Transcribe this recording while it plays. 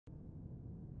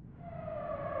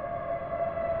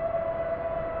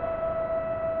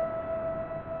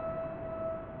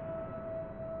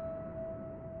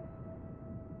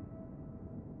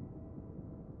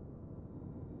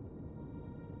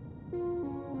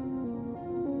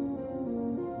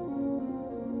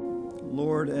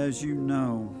Lord, as you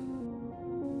know,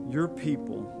 your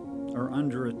people are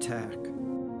under attack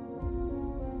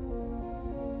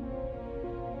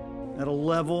at a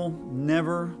level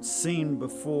never seen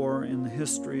before in the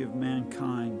history of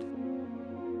mankind.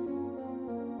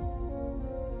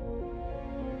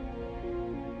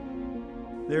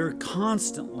 They're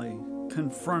constantly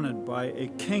confronted by a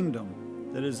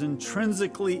kingdom that is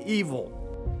intrinsically evil.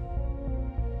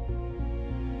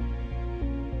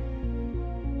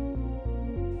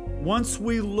 Once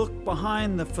we look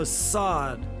behind the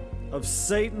facade of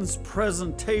Satan's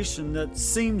presentation that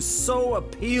seems so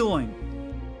appealing,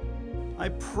 I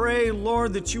pray,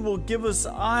 Lord, that you will give us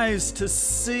eyes to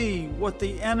see what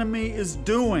the enemy is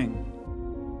doing.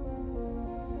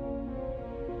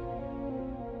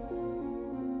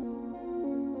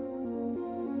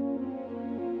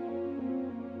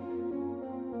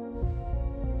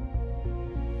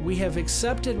 We have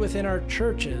accepted within our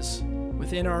churches,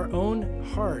 within our own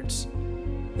hearts,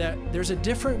 that there's a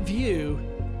different view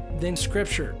than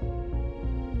Scripture.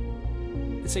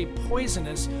 It's a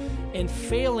poisonous and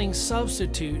failing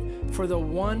substitute for the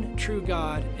one true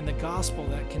God and the gospel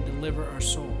that can deliver our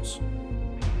souls.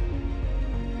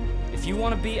 If you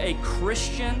want to be a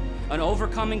Christian, an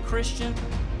overcoming Christian,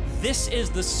 this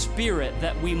is the spirit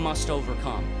that we must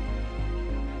overcome.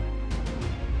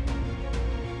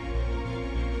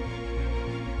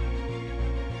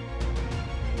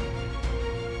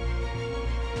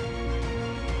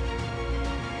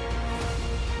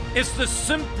 It's the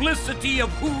simplicity of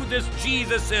who this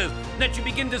Jesus is, that you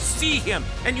begin to see him,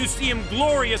 and you see him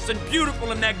glorious and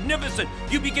beautiful and magnificent.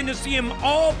 You begin to see him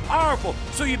all-powerful,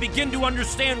 so you begin to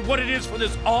understand what it is for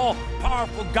this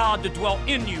all-powerful God to dwell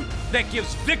in you that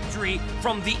gives victory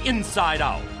from the inside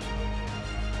out.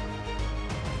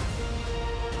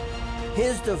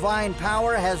 His divine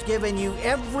power has given you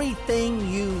everything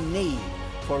you need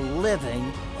for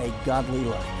living a godly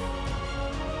life.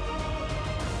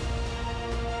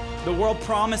 The world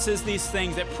promises these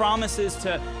things. It promises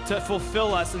to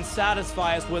fulfill us and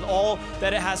satisfy us with all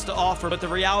that it has to offer, but the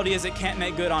reality is it can't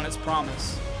make good on its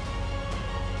promise.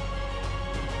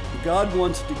 God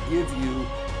wants to give you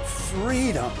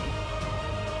freedom